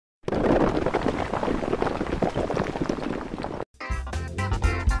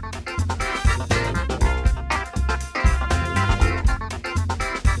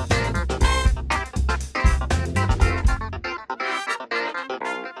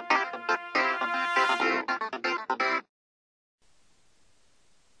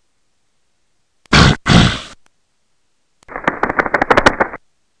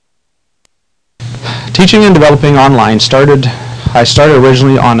Teaching and developing online I started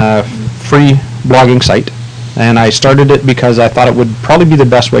originally on a free blogging site, and I started it because I thought it would probably be the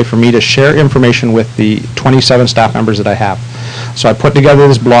best way for me to share information with the 27 staff members that I have. So I put together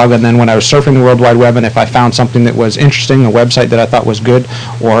this blog, and then when I was surfing the World Wide Web, and if I found something that was interesting, a website that I thought was good,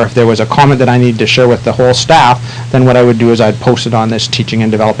 or if there was a comment that I needed to share with the whole staff, then what I would do is I'd post it on this Teaching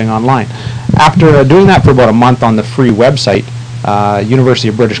and Developing Online. After doing that for about a month on the free website, University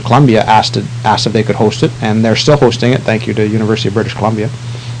of British Columbia asked if they could host it, and they're still hosting it. Thank you to University of British Columbia.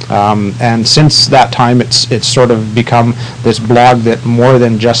 And since that time, it's sort of become this blog that more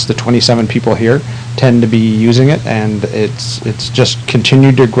than just the 27 people here tend to be using it, and it's just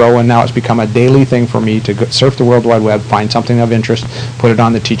continued to grow, and now it's become a daily thing for me to surf the World Wide Web, find something of interest, put it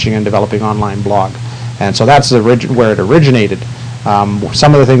on the Teaching and Developing Online blog. And so that's where it originated.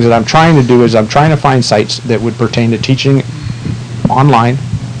 Some of the things that I'm trying to do is I'm trying to find sites that would pertain to teaching online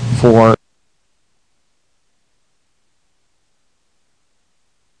for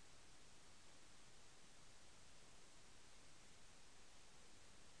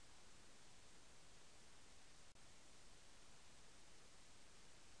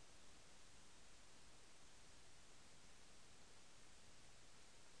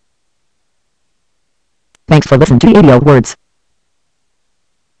Thanks for listening to TADO Words.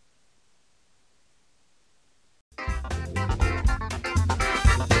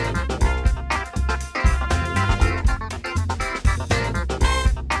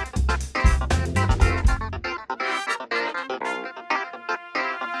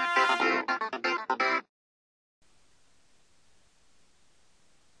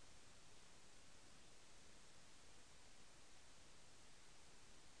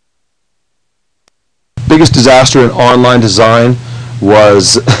 Biggest disaster in online design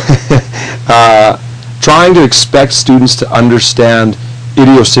was trying to expect students to understand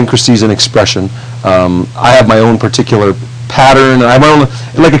idiosyncrasies in expression. I have my own particular pattern. I have my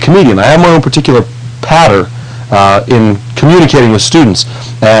own, like a comedian, I have my own particular pattern in communicating with students.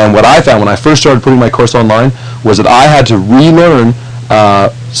 And what I found when I first started putting my course online was that I had to relearn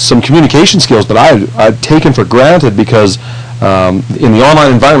some communication skills that I'd taken for granted, because in the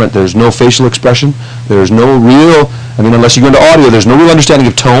online environment there's no facial expression, there's no real, unless you go into audio, there's no real understanding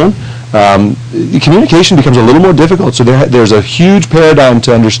of tone. The communication becomes a little more difficult, so there's a huge paradigm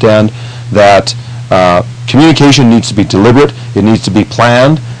to understand that communication needs to be deliberate, it needs to be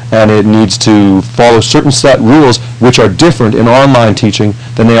planned, and it needs to follow certain set rules which are different in online teaching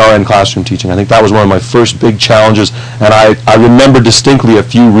than they are in classroom teaching. I think that was one of my first big challenges, and I remember distinctly a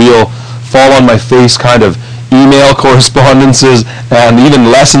few real fall-on-my-face kind of email correspondences and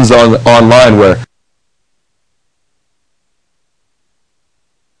even lessons online where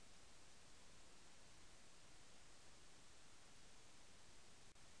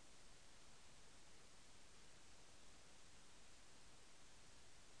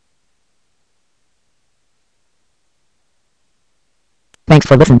Thanks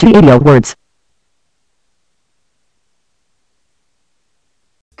for listening to TADO Words.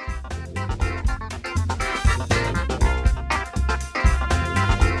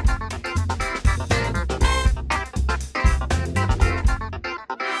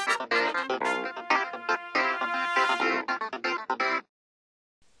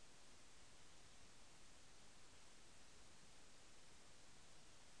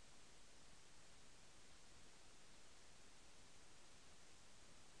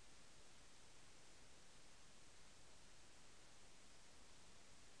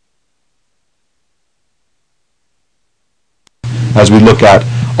 as we look at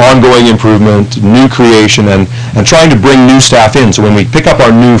ongoing improvement, new creation, and trying to bring new staff in. So when we pick up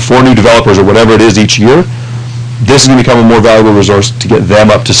our 4 new developers or whatever it is each year, this is going to become a more valuable resource to get them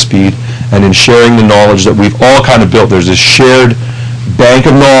up to speed, and in sharing the knowledge that we've all kind of built. There's this shared bank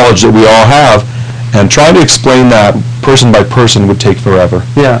of knowledge that we all have, and trying to explain that person by person would take forever.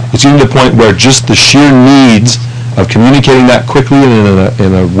 Yeah. It's even to the point where just the sheer needs of communicating that quickly and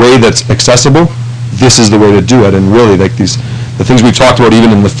in a way that's accessible, this is the way to do it. And really, like the things we talked about even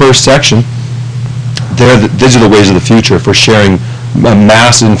in the first section, these are the ways of the future for sharing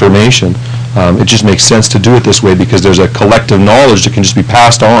mass information. It just makes sense to do it this way because there's a collective knowledge that can just be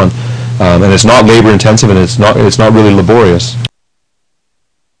passed on, and it's not labor intensive, and it's not really laborious.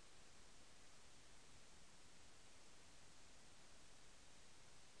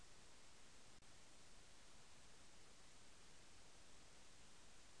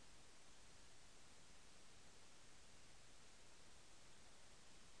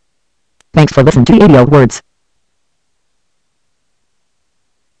 Thanks for listening to TADO Words.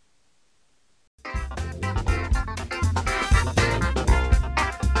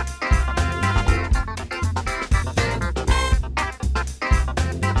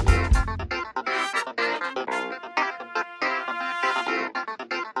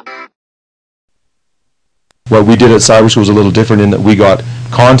 What we did at cyber school was a little different in that we got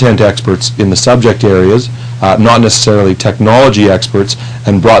content experts in the subject areas, not necessarily technology experts,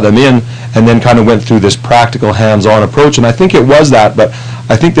 and brought them in, and then kind of went through this practical, hands-on approach. And I think it was that, but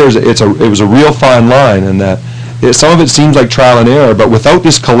I think it was a real fine line, and that some of it seems like trial and error, but without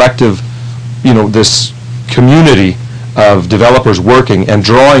this collective, this community of developers working and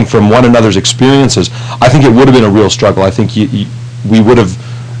drawing from one another's experiences, I think it would have been a real struggle. I think we would have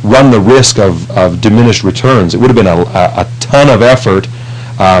run the risk of diminished returns. It would have been a ton of effort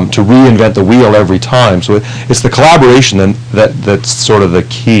to reinvent the wheel every time. So it's the collaboration that's sort of the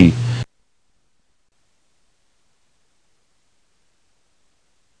key.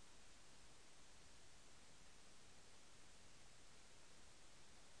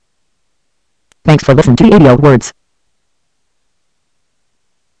 Thanks for listening to ADO Words.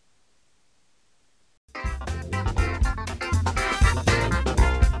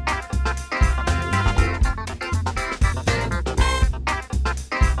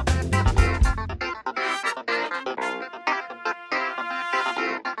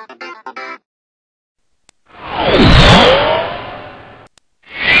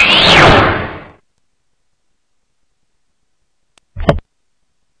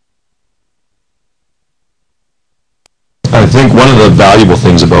 I think one of the valuable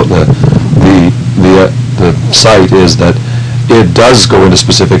things about the site is that it does go into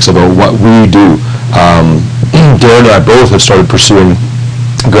specifics about what we do. Darren and I both have started pursuing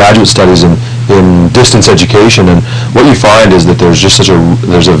graduate studies in distance education, and what you find is that there's such a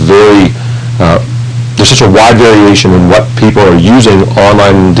wide variation in what people are using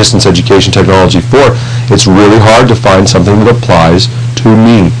online distance education technology for. It's really hard to find something that applies to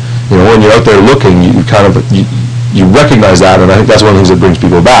me. When you're out there looking, you recognize that, and I think that's one of the things that brings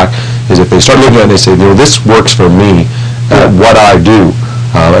people back, is if they start looking at it and they say, this works for me at what I do.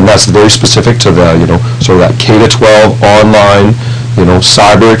 And that's very specific to the, sort of that K-12 online,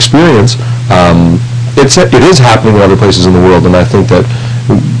 cyber experience. It is happening in other places in the world, and I think that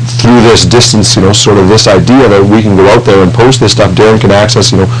through this distance, sort of this idea that we can go out there and post this stuff, Darren can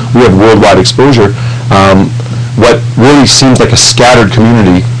access, we have worldwide exposure. What really seems like a scattered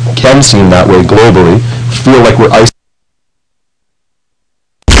community can seem that way globally, feel like we're isolated.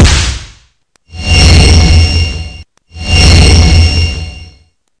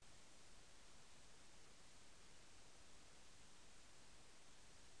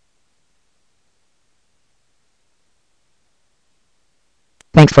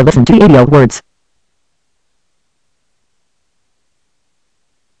 Thanks for listening to ADO Words.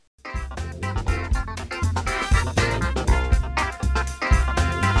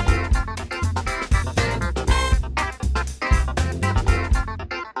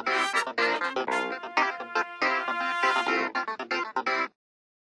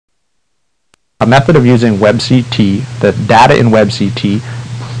 A method of using WebCT, the data in WebCT,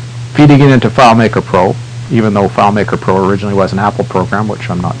 feeding it into FileMaker Pro, even though FileMaker Pro originally was an Apple program, which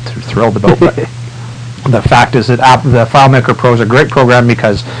I'm not too thrilled about. But the fact is that the FileMaker Pro is a great program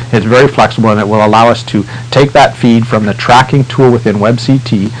because it's very flexible, and it will allow us to take that feed from the tracking tool within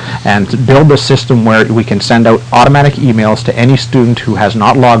WebCT and build a system where we can send out automatic emails to any student who has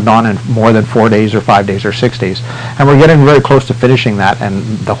not logged on in more than 4 days or 5 days or 6 days. And we're getting very close to finishing that, and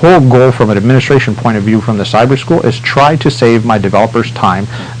the whole goal from an administration point of view from the cyber school is try to save my developers time,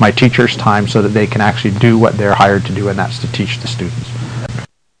 my teachers time, so that they can actually do what they're hired to do, and that's to teach the students.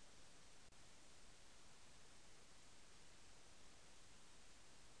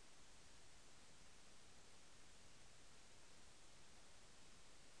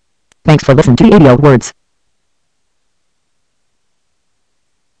 Thanks for listening to ADO Words.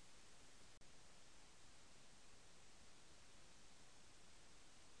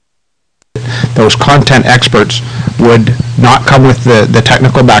 Those content experts would not come with the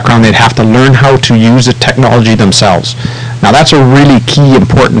technical background. They'd have to learn how to use the technology themselves. Now that's a really key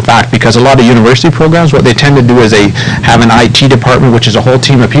important fact, because a lot of university programs, what they tend to do is they have an IT department, which is a whole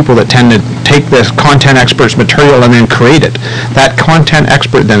team of people that tend to take this content expert's material and then create it. That content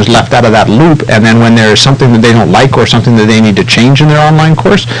expert then is left out of that loop, and then when there's something that they don't like or something that they need to change in their online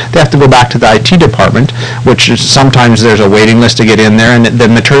course, they have to go back to the IT department, which is sometimes there's a waiting list to get in there, and the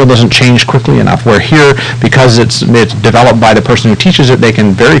material doesn't change quickly enough. Where here, because it's developed by the person who teaches it, they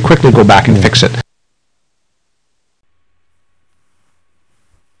can very quickly go back and fix it.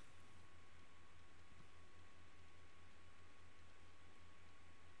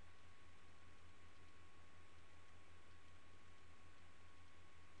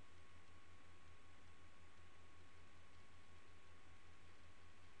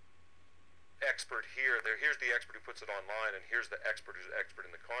 expert here. Here's the expert who puts it online, and here's the expert who's expert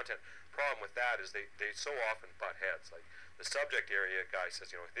in the content. Problem with that is they so often butt heads. Like the subject area guy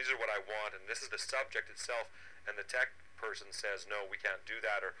says, these are what I want, and this is the subject itself, and the tech person says, no, we can't do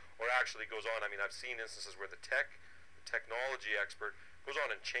that, or actually goes on. I mean, I've seen instances where the technology expert goes on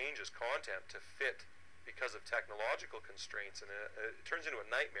and changes content to fit because of technological constraints, and it turns into a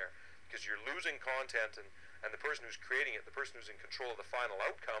nightmare because you're losing content, and the person who's creating it, the person who's in control of the final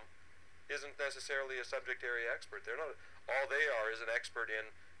outcome, isn't necessarily a subject area expert. They're not. All they are is an expert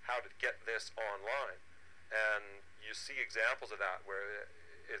in how to get this online, and you see examples of that where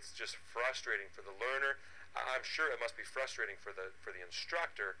it's just frustrating for the learner. I'm sure it must be frustrating for the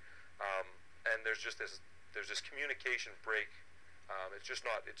instructor, and there's this communication break.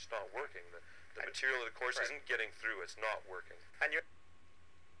 It's not working. The material of the course isn't getting through. It's not working. And you're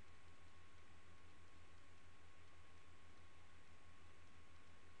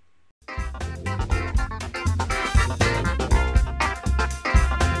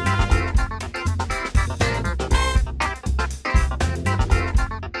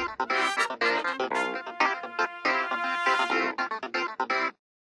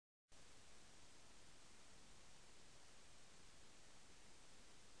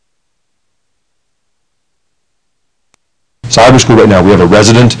Cyber School right now, we have a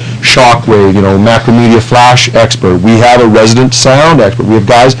resident shockwave, macromedia flash expert. We have a resident sound expert. We have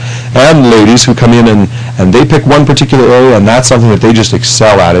guys and ladies who come in and they pick one particular area, and that's something that they just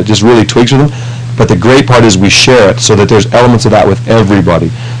excel at. It just really tweaks with them. But the great part is we share it so that there's elements of that with everybody.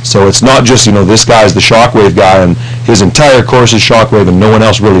 So it's not just, this guy's the shockwave guy and his entire course is shockwave and no one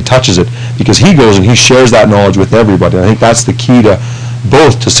else really touches it, because he goes and he shares that knowledge with everybody. And I think that's the key to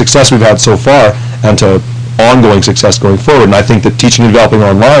both to success we've had so far and to ongoing success going forward. And I think that teaching and developing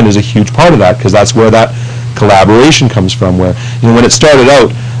online is a huge part of that, because that's where that collaboration comes from, where when it started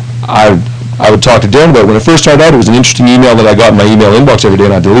out, I would talk to Dan about it. When it first started out, it was an interesting email that I got in my email inbox every day,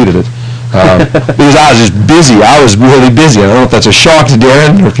 and I deleted it. Because I was just busy. I was really busy. I don't know if that's a shock to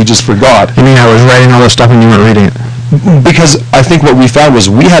Darren or if he just forgot. You mean I was writing all this stuff and you weren't reading it? Because I think what we found was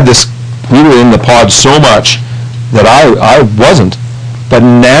we were in the pod so much that I wasn't. But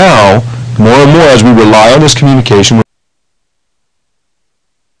now, more and more, as we rely on this communication.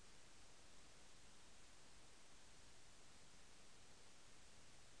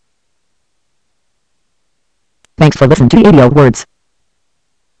 Thanks for listening to TADO Words.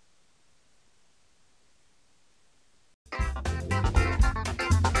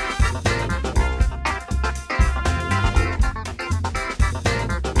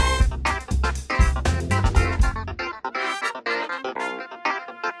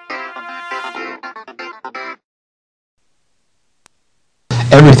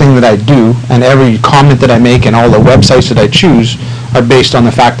 Everything that I do and every comment that I make and all the websites that I choose are based on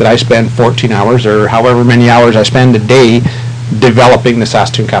the fact that I spend 14 hours or however many hours I spend a day developing the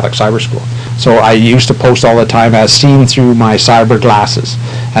Saskatoon Catholic Cyber School. So I used to post all the time as seen through my cyber glasses.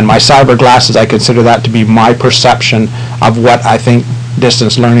 And my cyber glasses, I consider that to be my perception of what I think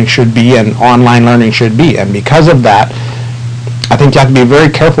distance learning should be and online learning should be. And because of that, I think you have to be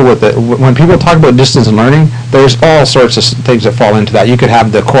very careful with it. When people talk about distance learning, there's all sorts of things that fall into that. You could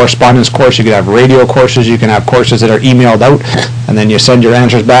have the correspondence course, you could have radio courses, you can have courses that are emailed out, and then you send your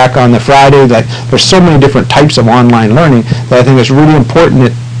answers back on the Friday. There's so many different types of online learning that I think it's really important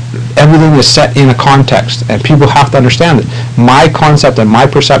that everything is set in a context, and people have to understand that my concept and my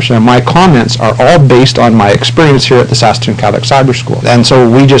perception and my comments are all based on my experience here at the Saskatoon Catholic Cyber School. And so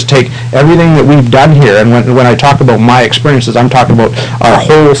we just take everything that we've done here, and when I talk about my experiences, I'm talking about our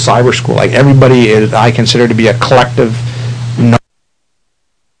whole cyber school. Like everybody is, I consider to be a collective.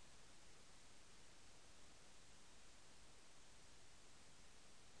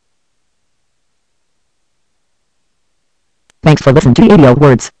 Thanks for listening to TADO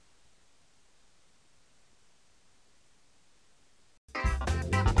Words.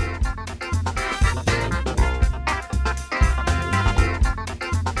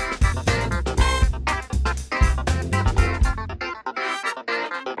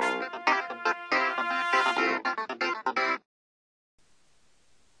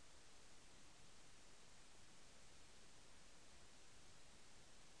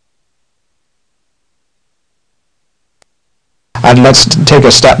 And let's take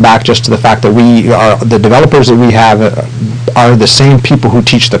a step back just to the fact that the developers that we have are the same people who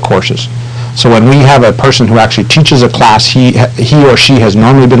teach the courses. So when we have a person who actually teaches a class, he or she has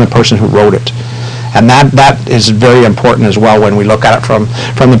normally been the person who wrote it. And that is very important as well when we look at it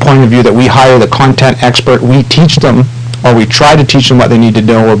from the point of view that we hire the content expert, we teach them or we try to teach them what they need to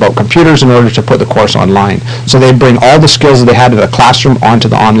know about computers in order to put the course online. So they bring all the skills that they had in the classroom onto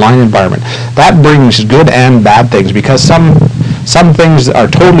the online environment. That brings good and bad things, because some things are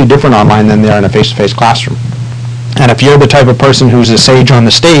totally different online than they are in a face-to-face classroom. And if you're the type of person who's a sage on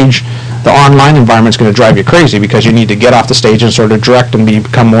the stage, the online environment's going to drive you crazy, because you need to get off the stage and sort of direct and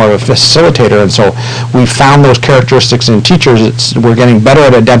become more of a facilitator. And so we found those characteristics in teachers. We're getting better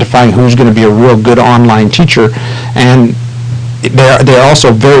at identifying who's going to be a real good online teacher, and they're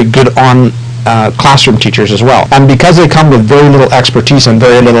also very good on classroom teachers as well. And because they come with very little expertise and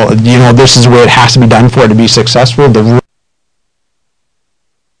very little, this is the way it has to be done for it to be successful,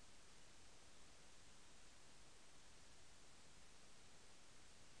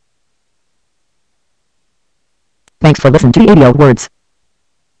 Thanks for listening to ADO Words.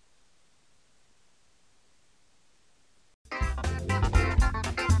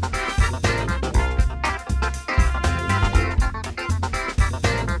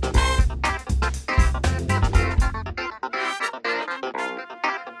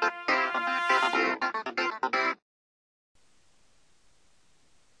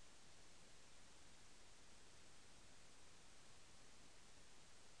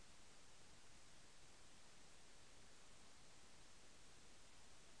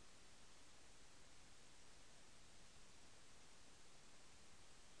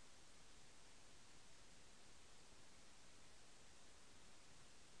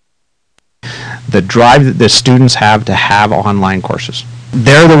 the drive that the students have to have online courses.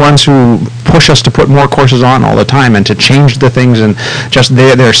 They're the ones who push us to put more courses on all the time and to change the things, and just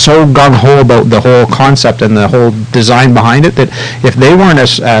they're so gung-ho about the whole concept and the whole design behind it that if they weren't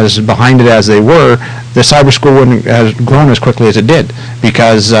as behind it as they were, the cyber school wouldn't have grown as quickly as it did,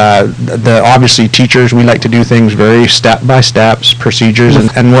 because obviously teachers, we like to do things very step-by-steps, procedures,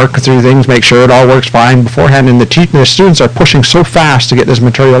 and work through things, make sure it all works fine beforehand, and the students are pushing so fast to get this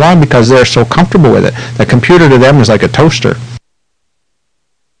material on because they're so comfortable with it. The computer to them is like a toaster.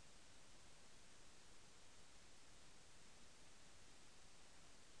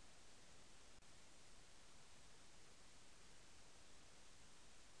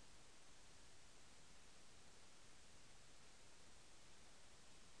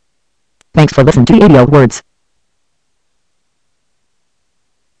 Thanks for listening to ADO Words.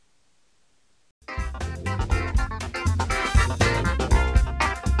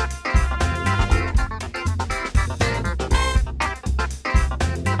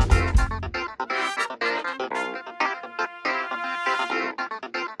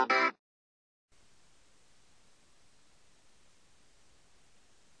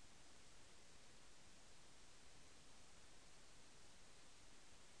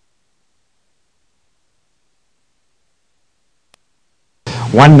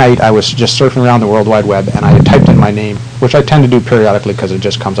 One night I was just surfing around the World Wide Web, and I typed in my name, which I tend to do periodically because it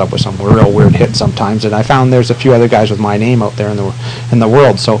just comes up with some real weird hit sometimes, and I found there's a few other guys with my name out there in the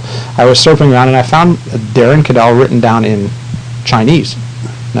world. So I was surfing around and I found Darren Cadell written down in Chinese.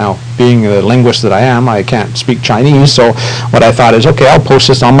 Now, being the linguist that I am, I can't speak Chinese, so what I thought is, okay, I'll post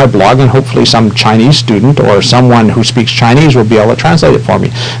this on my blog, and hopefully some Chinese student or someone who speaks Chinese will be able to translate it for me.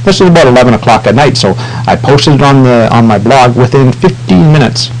 This was about 11 o'clock at night, so I posted it on my blog. Within 15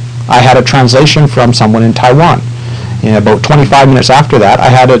 minutes, I had a translation from someone in Taiwan. In about 25 minutes after that, I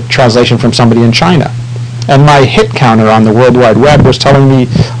had a translation from somebody in China. And my hit counter on the World Wide Web was telling me,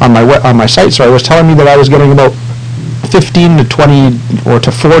 on my site, so it was telling me that I was getting about 15 to 20 or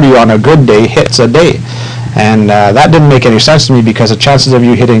to 40 on a good day hits a day, and that didn't make any sense to me, because the chances of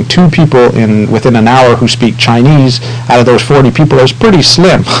you hitting 2 people within an hour who speak Chinese out of those 40 people is pretty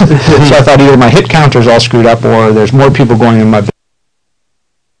slim. So I thought either my hit counter's all screwed up or there's more people going in my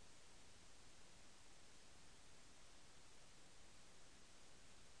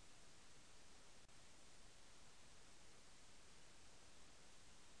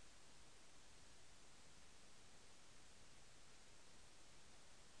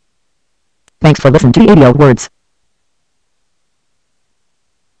Thanks for listening to ADO Words.